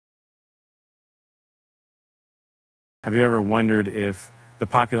Have you ever wondered if the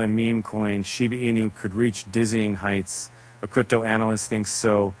popular meme coin Shiba Inu could reach dizzying heights? A crypto analyst thinks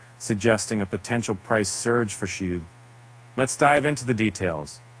so, suggesting a potential price surge for SHIB. Let's dive into the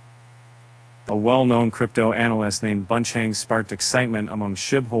details. A well-known crypto analyst named Bunchang sparked excitement among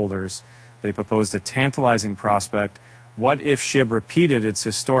SHIB holders. They proposed a tantalizing prospect. What if SHIB repeated its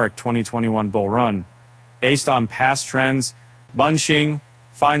historic 2021 bull run? Based on past trends, Bunchang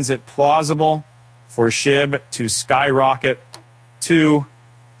finds it plausible for SHIB to skyrocket to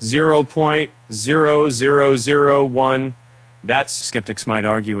 0.0001. Skeptics might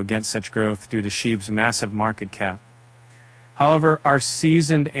argue against such growth due to SHIB's massive market cap. However, our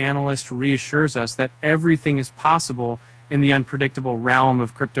seasoned analyst reassures us that everything is possible in the unpredictable realm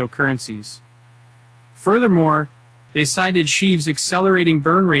of cryptocurrencies. Furthermore, they cited SHIB's accelerating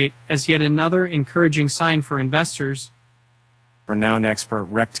burn rate as yet another encouraging sign for investors. Renowned expert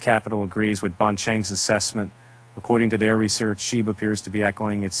Rect Capital agrees with Bunchang's assessment. According to their research, SHIB appears to be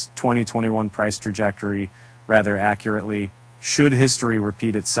echoing its 2021 price trajectory rather accurately. Should history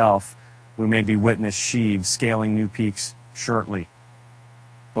repeat itself, we may be witness SHIB scaling new peaks shortly.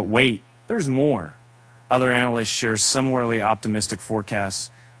 But wait, there's more. Other analysts share similarly optimistic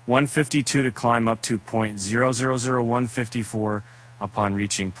forecasts. 152 to climb up to 0.000154 upon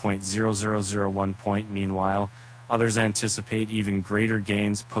reaching 0.0001 point. Meanwhile, others anticipate even greater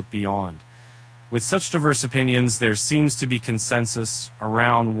gains put beyond. With such diverse opinions, there seems to be consensus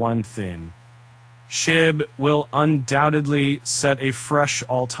around one thing. SHIB will undoubtedly set a fresh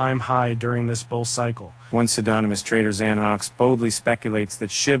all-time high during this bull cycle. One pseudonymous trader, Xanox, boldly speculates that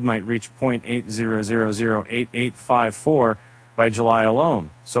SHIB might reach 0.80008854 by July alone.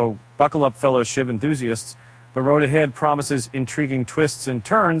 So buckle up, fellow SHIB enthusiasts. The road ahead promises intriguing twists and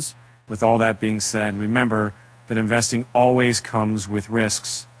turns. With all that being said, remember that investing always comes with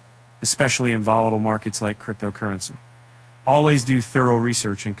risks, especially in volatile markets like cryptocurrency. Always do thorough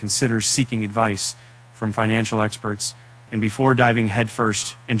research and consider seeking advice from financial experts and before diving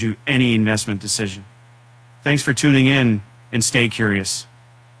headfirst into any investment decision. Thanks for tuning in and stay curious.